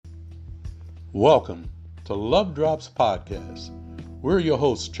Welcome to Love Drops Podcast. We're your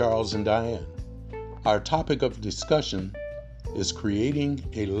hosts, Charles and Diane. Our topic of discussion is creating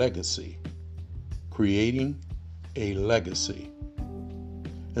a legacy. Creating a legacy.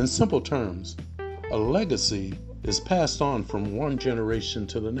 In simple terms, a legacy is passed on from one generation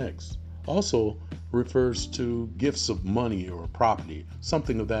to the next. Also refers to gifts of money or property,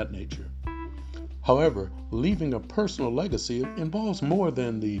 something of that nature. However, leaving a personal legacy involves more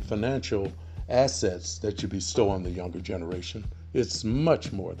than the financial assets that you bestow on the younger generation. It's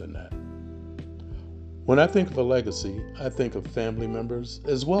much more than that. When I think of a legacy, I think of family members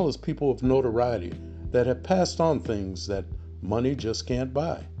as well as people of notoriety that have passed on things that money just can't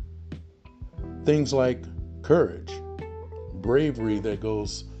buy. Things like courage, bravery that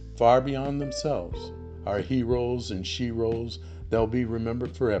goes far beyond themselves, our heroes and sheroes that'll be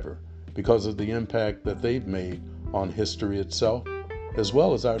remembered forever because of the impact that they've made on history itself, as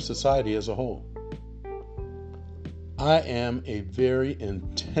well as our society as a whole. I am a very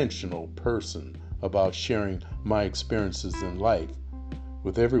intentional person about sharing my experiences in life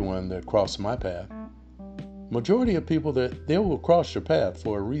with everyone that crosses my path. Majority of people that they will cross your path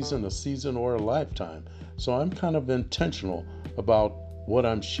for a reason, a season, or a lifetime. So I'm kind of intentional about what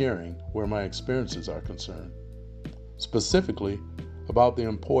I'm sharing where my experiences are concerned. Specifically about the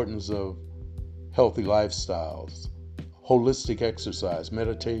importance of healthy lifestyles, holistic exercise,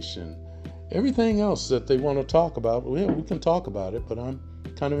 meditation, everything else that they want to talk about. Well, we can talk about it, but I'm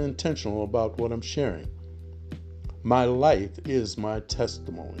kind of intentional about what I'm sharing. My life is my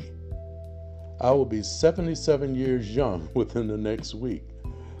testimony. I will be 77 years young within the next week.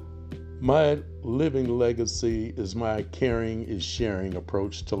 My living legacy is my caring is sharing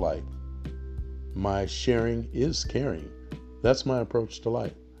approach to life. My sharing is caring. That's my approach to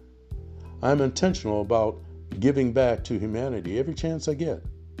life. I'm intentional about giving back to humanity every chance I get.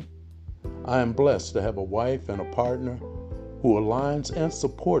 I am blessed to have a wife and a partner who aligns and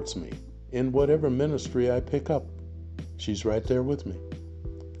supports me in whatever ministry I pick up. She's right there with me.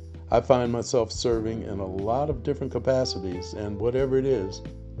 I find myself serving in a lot of different capacities, and whatever it is,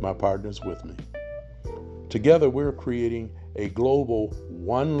 my partner's with me. Together, we're creating a global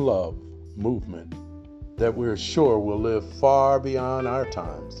One Love movement that we're sure will live far beyond our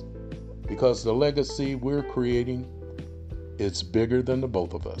times, because the legacy we're creating, it's bigger than the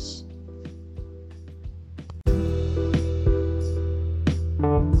both of us.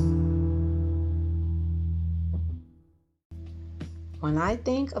 When I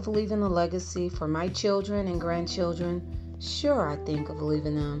think of leaving a legacy for my children and grandchildren, sure, I think of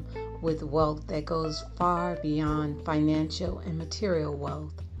leaving them with wealth that goes far beyond financial and material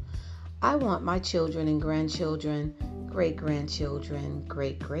wealth. I want my children and grandchildren, great-grandchildren,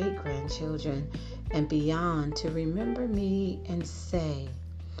 great-great-grandchildren, and beyond to remember me and say,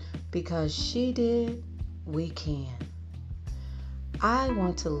 because she did, we can. I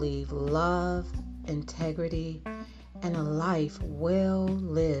want to leave love, integrity, and a life well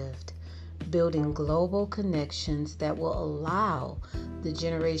lived, building global connections that will allow the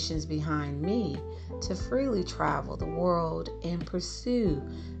generations behind me to freely travel the world and pursue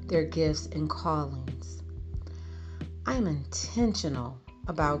their gifts and callings. I am intentional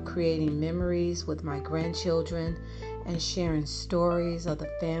about creating memories with my grandchildren and sharing stories of the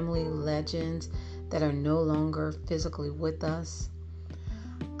family legends that are no longer physically with us.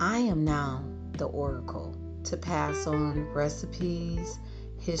 I am now the oracle to pass on recipes,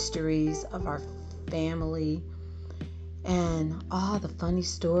 histories of our family, and all the funny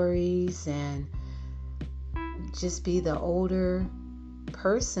stories, and just be the older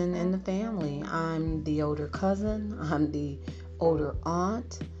person in the family. I'm the older cousin, I'm the older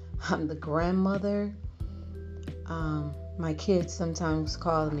aunt, I'm the grandmother. My kids sometimes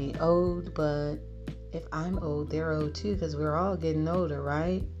call me old, but if I'm old, they're old too, because we're all getting older,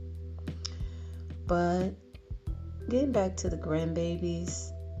 right? But getting back to the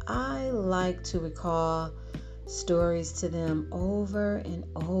grandbabies, I like to recall stories to them over and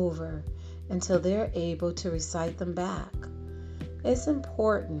over until they're able to recite them back. It's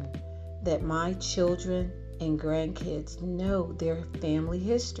important that my children and grandkids know their family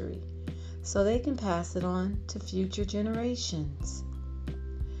history so they can pass it on to future generations.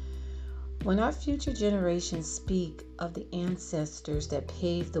 When our future generations speak of the ancestors that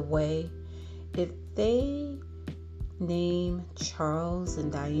paved the way, if they name Charles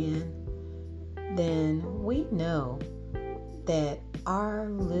and Diane, then we know that our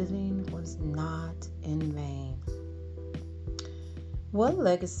living was not in vain. What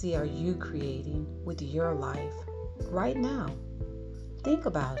legacy are you creating with your life right now? Think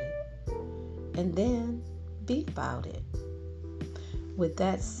about it and then be about it. With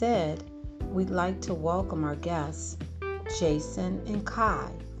that said, we'd like to welcome our guests, Jason and Kai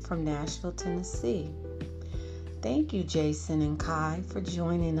from Nashville, Tennessee. Thank you, Jason and Kai, for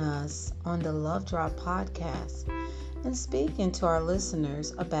joining us on the Love Drop podcast and speaking to our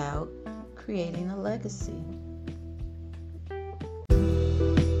listeners about creating a legacy.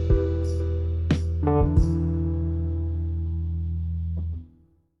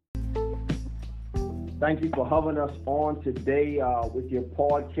 Thank you for having us on today with your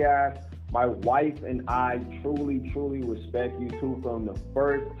podcast. My wife and I truly respect you two from the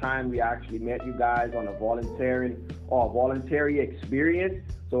first time we actually met you guys on a voluntary experience.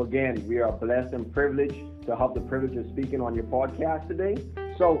 So again, we are blessed and privileged to have the privilege of speaking on your podcast today.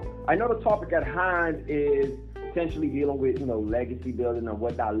 So I know the topic at hand is essentially dealing with, legacy building and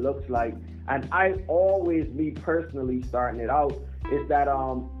what that looks like. And I always, me personally, starting it out, is that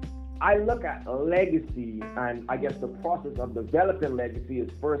I look at legacy, and I guess the process of developing legacy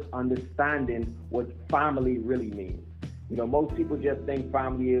is first understanding what family really means. Most people just think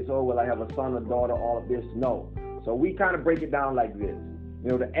family is, I have a son, a daughter, all of this. No. So we kind of break it down like this.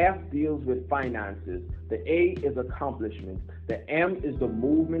 The F deals with finances. The A is accomplishments. The M is the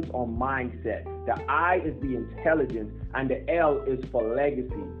movement or mindset. The I is the intelligence. And the L is for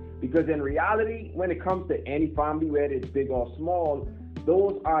legacy. Because in reality, when it comes to any family, whether it's big or small,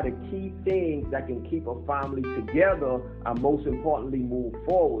 those are the key things that can keep a family together and most importantly move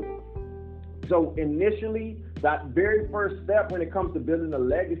forward. So initially, that very first step when it comes to building a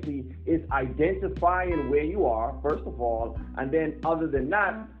legacy is identifying where you are, first of all, and then other than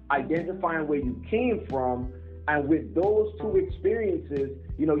that, identifying where you came from. And with those two experiences,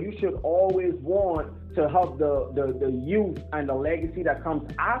 you should always want to have the youth and the legacy that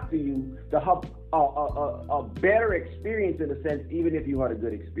comes after you to have a better experience in a sense, even if you had a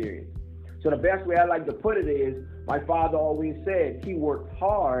good experience. So the best way I like to put it is, my father always said he worked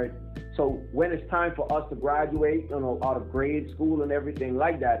hard. So when it's time for us to graduate, out of grade school and everything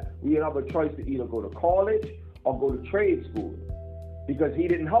like that, we have a choice to either go to college or go to trade school. Because he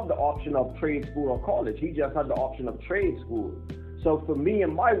didn't have the option of trade school or college. He just had the option of trade school. So for me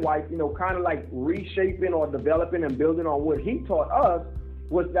and my wife, kind of like reshaping or developing and building on what he taught us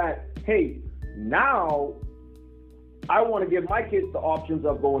was that, hey, now I want to give my kids the options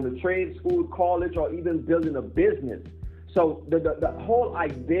of going to trade school, college, or even building a business. So the whole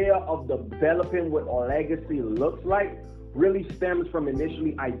idea of developing what a legacy looks like really stems from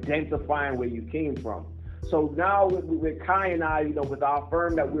initially identifying where you came from. So now with Kai and I, with our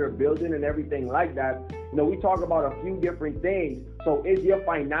firm that we're building and everything like that, we talk about a few different things. So is your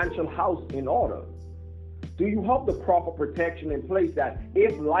financial house in order? Do you have the proper protection in place that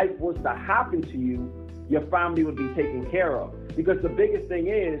if life was to happen to you, your family would be taken care of? Because the biggest thing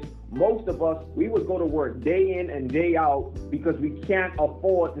is, most of us, we would go to work day in and day out because we can't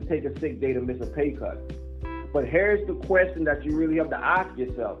afford to take a sick day to miss a pay cut. But here's the question that you really have to ask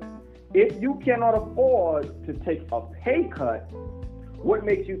yourself. If you cannot afford to take a pay cut, what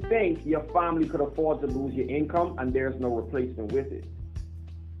makes you think your family could afford to lose your income and there's no replacement with it?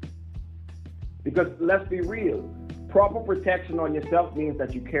 Because let's be real, proper protection on yourself means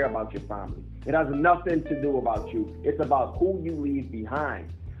that you care about your family. It has nothing to do about you. It's about who you leave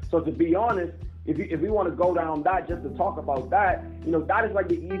behind. So to be honest, if we want to go down that, just to talk about that, that is like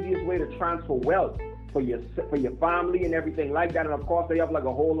the easiest way to transfer wealth for your family and everything like that. And of course, they have like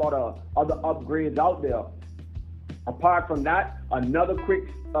a whole lot of other upgrades out there. Apart from that, another quick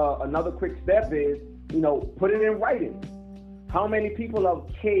step is, put it in writing. How many people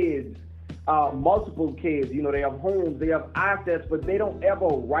have kids, multiple kids? They have homes, they have assets, but they don't ever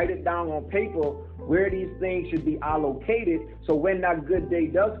write it down on paper where these things should be allocated. So when that good day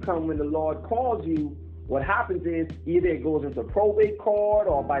does come, when the Lord calls you, what happens is either it goes into probate court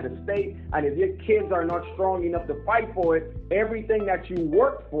or by the state, and if your kids are not strong enough to fight for it, everything that you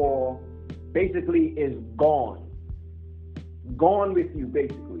worked for basically is gone with you,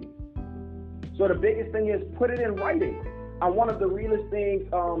 basically. So the biggest thing is put it in writing. And one of the realest things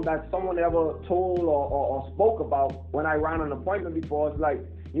that someone ever told or spoke about when I ran an appointment before is like,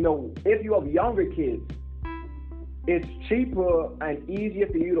 if you have younger kids, it's cheaper and easier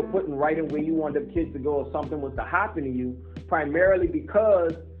for you to put in writing where you want the kids to go if something was to happen to you, primarily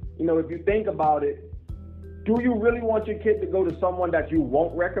because, if you think about it, do you really want your kid to go to someone that you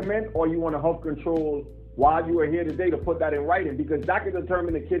won't recommend, or you want to have control while you are here today to put that in writing? Because that can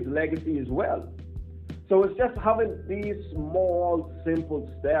determine the kid's legacy as well. So it's just having these small, simple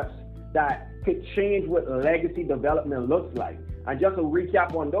steps that could change what legacy development looks like. And just to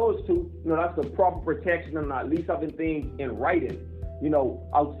recap on those two, that's the proper protection and at least having things in writing.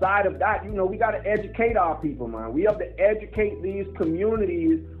 outside of that, we got to educate our people, man. We have to educate these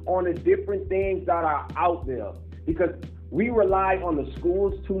communities on the different things that are out there, because we rely on the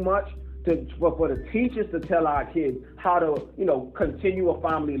schools too much for the teachers to tell our kids how to, continue a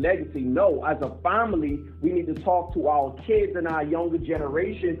family legacy. No, as a family, we need to talk to our kids and our younger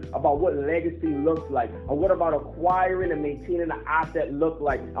generation about what legacy looks like, and what about acquiring and maintaining an asset look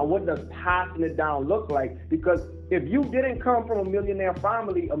like, and what does passing it down look like. Because if you didn't come from a millionaire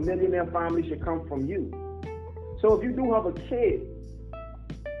family should come from you. So if you do have a kid,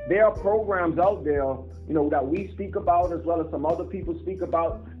 there are programs out there, that we speak about, as well as some other people speak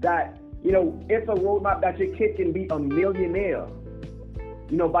about, that it's a roadmap that your kid can be a millionaire,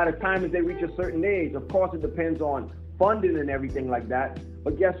 by the time that they reach a certain age. Of course, it depends on funding and everything like that.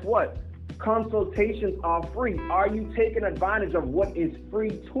 But guess what? Consultations are free. Are you taking advantage of what is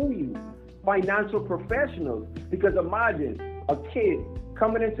free to you? Financial professionals. Because imagine a kid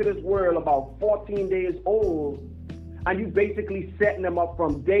coming into this world about 14 days old, and you basically setting them up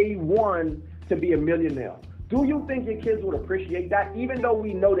from day one to be a millionaire. Do you think your kids would appreciate that? Even though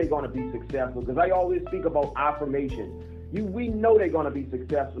we know they're going to be successful, because I always speak about affirmation. We know they're going to be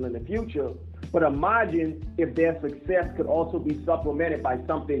successful in the future, but imagine if their success could also be supplemented by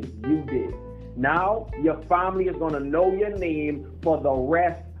something you did. Now, your family is going to know your name for the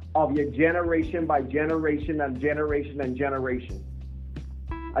rest of your generation by generation and generation and generation.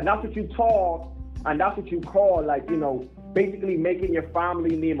 And that's what you talk, and that's what you call, basically making your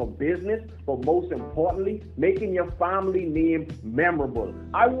family name a business, but most importantly, making your family name memorable.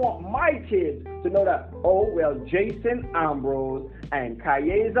 I want my kids to know that, Jason Ambrose and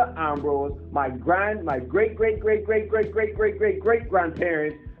Kayeza Ambrose, my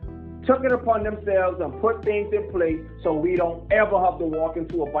great-great-great-great-great-great-great-great-great-grandparents, took it upon themselves and put things in place so we don't ever have to walk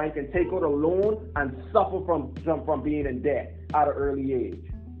into a bank and take out a loan and suffer from being in debt at an early age.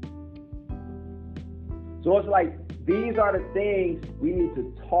 So it's like, these are the things we need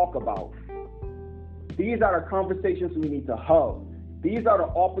to talk about. These are the conversations we need to have. These are the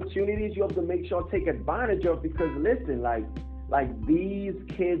opportunities you have to make sure to take advantage of, because listen, these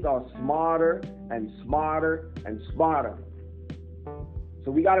kids are smarter and smarter and smarter. So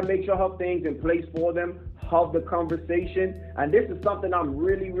we got to make sure have things in place for them, have the conversation. And this is something I'm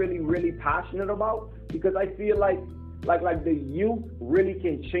really, really, really passionate about, because I feel like the youth really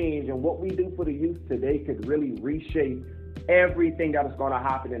can change, and what we do for the youth today could really reshape everything that is going to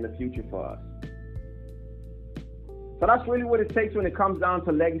happen in the future for us. So that's really what it takes when it comes down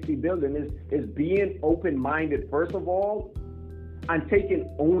to legacy building, is being open-minded, first of all, and taking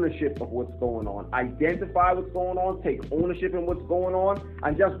ownership of what's going on. Identify what's going on, take ownership in what's going on,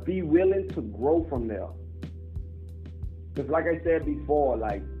 and just be willing to grow from there. Because like I said before,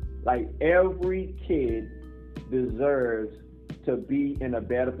 like every kid deserves to be in a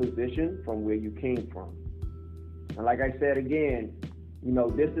better position from where you came from. And like I said again,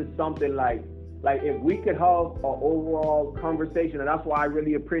 this is something like if we could have an overall conversation, and that's why I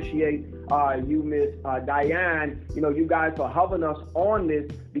really appreciate you, Miss Diane, you guys for having us on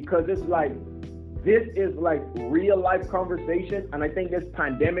this, because this is like real life conversation. And I think this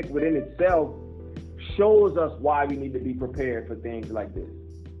pandemic within itself shows us why we need to be prepared for things like this.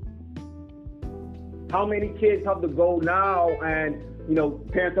 How many kids have to go now and,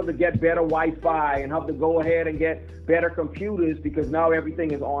 parents have to get better Wi-Fi and have to go ahead and get better computers because now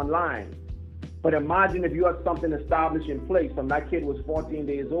everything is online. But imagine if you had something established in place from that kid was 14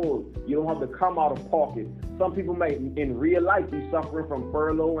 days old. You don't have to come out of pocket. Some people may, in real life, be suffering from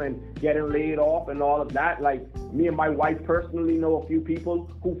furlough and getting laid off and all of that. Like me and my wife personally know a few people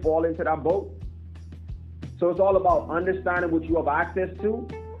who fall into that boat. So it's all about understanding what you have access to,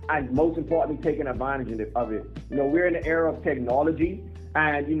 and most importantly, taking advantage of it. We're in the era of technology,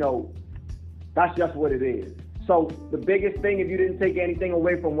 and that's just what it is. So the biggest thing, if you didn't take anything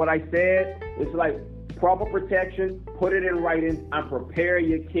away from what I said, it's like proper protection, put it in writing, and prepare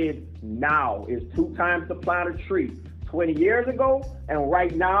your kids now. It's 2 times to plant a tree. 20 years ago and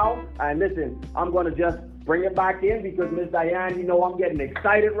right now. And listen, I'm going to just bring it back in because Miss Diane, I'm getting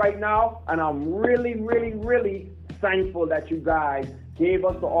excited right now, and I'm really, really, really thankful that you guys gave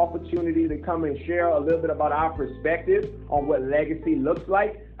us the opportunity to come and share a little bit about our perspective on what legacy looks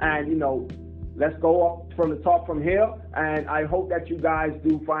like. And, let's go up from the top from here. And I hope that you guys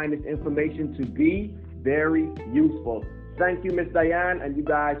do find this information to be very useful. Thank you, Miss Diane, and you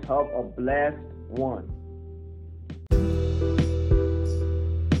guys have a blessed one.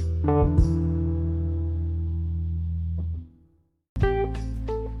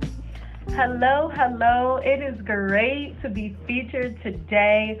 Hello. It is great to be featured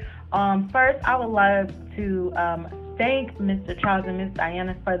today. First, I would love to thank Mr. Charles and Miss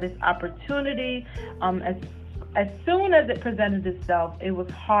Diana for this opportunity. As soon as it presented itself, it was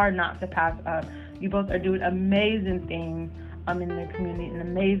hard not to pass up. You both are doing amazing things in the community and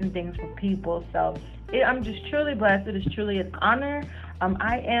amazing things for people. So I'm just truly blessed. It is truly an honor.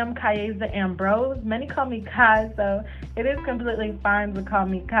 I am Kaieza Ambrose. Many call me Kai, so it is completely fine to call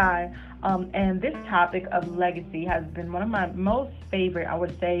me Kai. And this topic of legacy has been one of my most favorite, I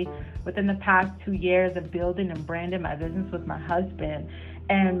would say, within the past 2 years of building and branding my business with my husband.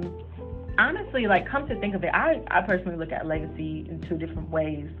 And honestly, come to think of it, I personally look at legacy in 2 different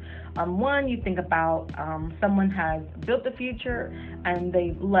ways. One, you think about someone has built the future and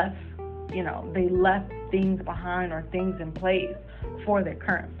they've left things behind or things in place for their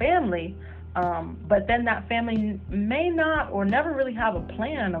current family. But then that family may not or never really have a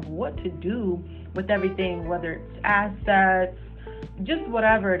plan of what to do with everything, whether it's assets, just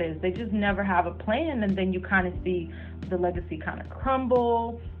whatever it is. They just never have a plan, and then you kind of see the legacy kind of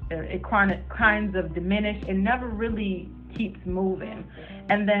crumble. It kinds of diminish. It never really keeps moving.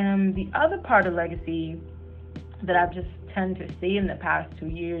 And then the other part of legacy that I've just tend to see in the past 2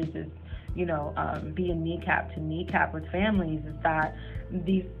 years is, being kneecap to kneecap with families, is that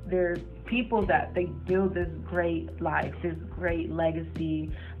there's people that they build this great life, this great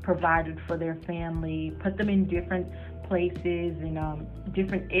legacy provided for their family, put them in different places and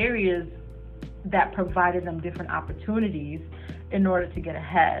different areas that provided them different opportunities in order to get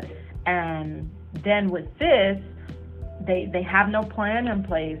ahead. And then with this, they have no plan in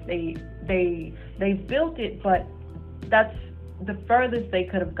place. They built it, but that's the furthest they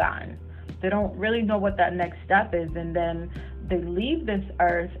could have gotten. They don't really know what that next step is, and then they leave this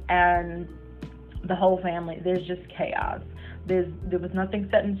earth and the whole family, there's just chaos. There was nothing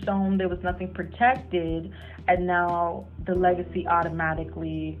set in stone, there was nothing protected, and now the legacy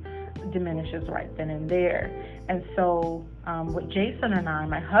automatically diminishes right then and there. And so with Jason and I,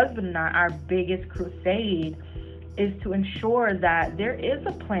 my husband and I, our biggest crusade is to ensure that there is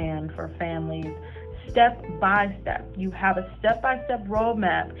a plan for families, step by step. You have a step-by-step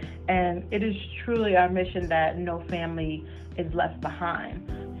roadmap, and it is truly our mission that no family is left behind.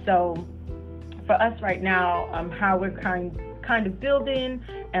 So for us right now, how we're kind of building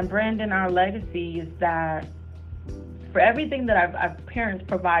and branding our legacy is that for everything that our parents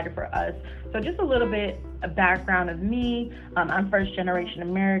provided for us. So just a little bit of background of me. I'm first generation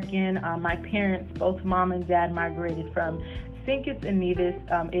American. My parents, both mom and dad, migrated from St. Kitts and Nevis.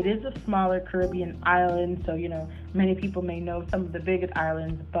 It is a smaller Caribbean island, so many people may know some of the biggest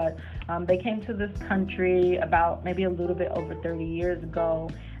islands, but they came to this country about maybe a little bit over 30 years ago,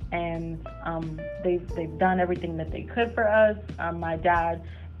 and they've done everything that they could for us. My dad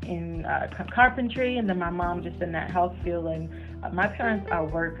in carpentry, and then my mom just in that health field. And my parents are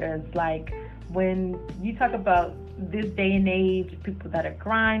workers. Like, when you talk about this day and age, people that are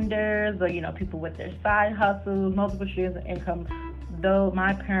grinders, or people with their side hustles, multiple streams of income, though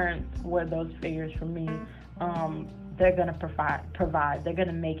my parents were those figures for me. They're gonna provide. They're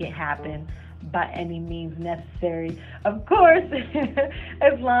gonna make it happen by any means necessary. Of course,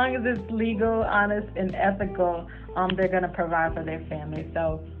 as long as it's legal, honest, and ethical, they're gonna provide for their family.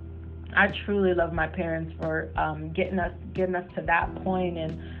 So I truly love my parents for getting us to that point,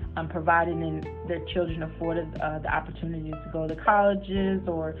 and providing and their children afforded the opportunities to go to colleges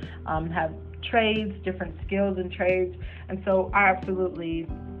or have trades, different skills and trades. And so I absolutely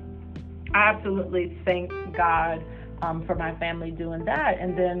thank God for my family doing that.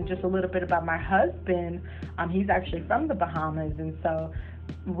 And then just a little bit about my husband. He's actually from the Bahamas, and so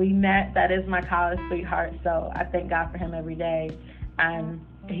we met. That is my college sweetheart, so I thank God for him every day. And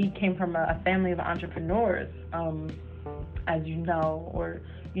he came from a family of entrepreneurs, as you know, or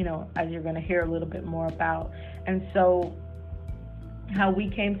as you're going to hear a little bit more about. And so how we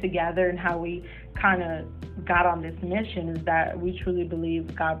came together and how we kind of got on this mission is that we truly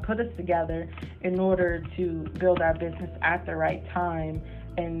believe God put us together in order to build our business at the right time.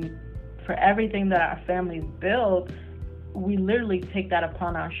 And for everything that our families build, we literally take that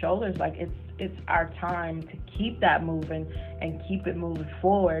upon our shoulders. Like, it's our time to keep that moving and keep it moving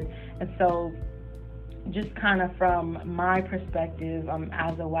forward. And so just kind of from my perspective,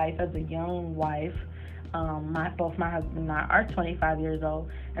 as a wife, as a young wife, both my husband and I are 25 years old,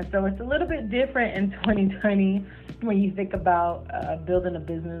 and so it's a little bit different in 2020 when you think about building a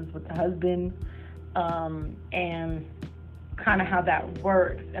business with a husband, and kind of how that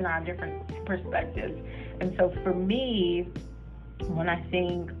works in our different perspectives. And so for me, when I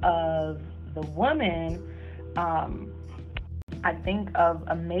think of the woman, I think of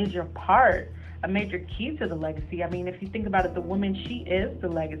a major key to the legacy. I mean, if you think about it, the woman, she is the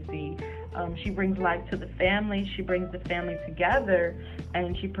legacy. She brings life to the family. She brings the family together,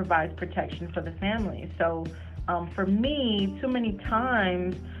 and she provides protection for the family. So for me, too many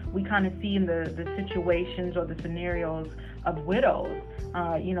times we kind of see in the situations or the scenarios of widows.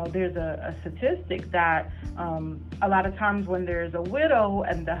 There's a statistic that a lot of times when there's a widow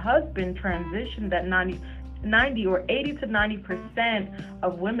and the husband transitioned, that 90 or 80 to 90%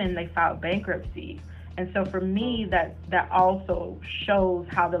 of women, they file bankruptcy. And so for me, that also shows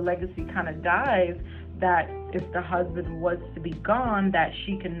how the legacy kind of dies, that if the husband was to be gone, that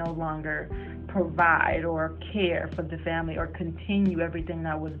she can no longer provide or care for the family or continue everything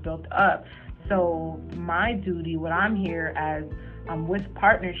that was built up. So my duty, what I'm here as with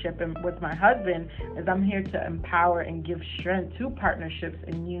partnership and with my husband, is I'm here to empower and give strength to partnerships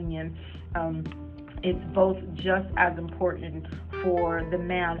and union. It's both just as important for the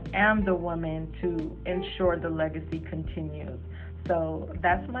man and the woman to ensure the legacy continues. So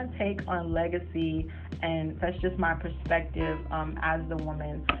that's my take on legacy, and that's just my perspective as the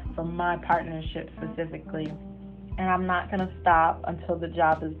woman from my partnership specifically. And I'm not going to stop until the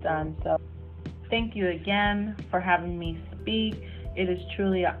job is done. So thank you again for having me speak. It is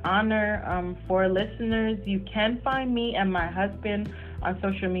truly an honor. For listeners, you can find me and my husband on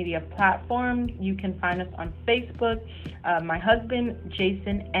social media platforms. You can find us on Facebook. My husband,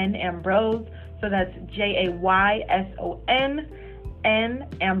 Jason N. Ambrose. So that's Jayson N.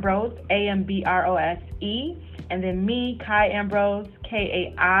 Ambrose, Ambrose. And then me, Kai Ambrose,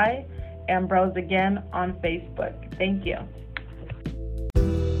 Kai Ambrose again on Facebook. Thank you.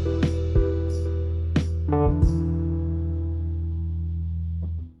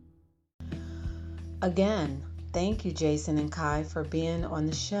 Again, thank you, Jason and Kai, for being on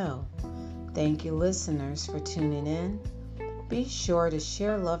the show. Thank you, listeners, for tuning in. Be sure to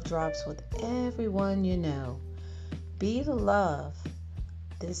share Love Drops with everyone you know. Be the love.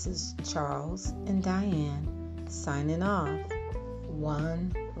 This is Charles and Diane signing off.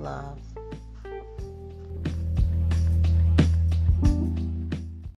 One love.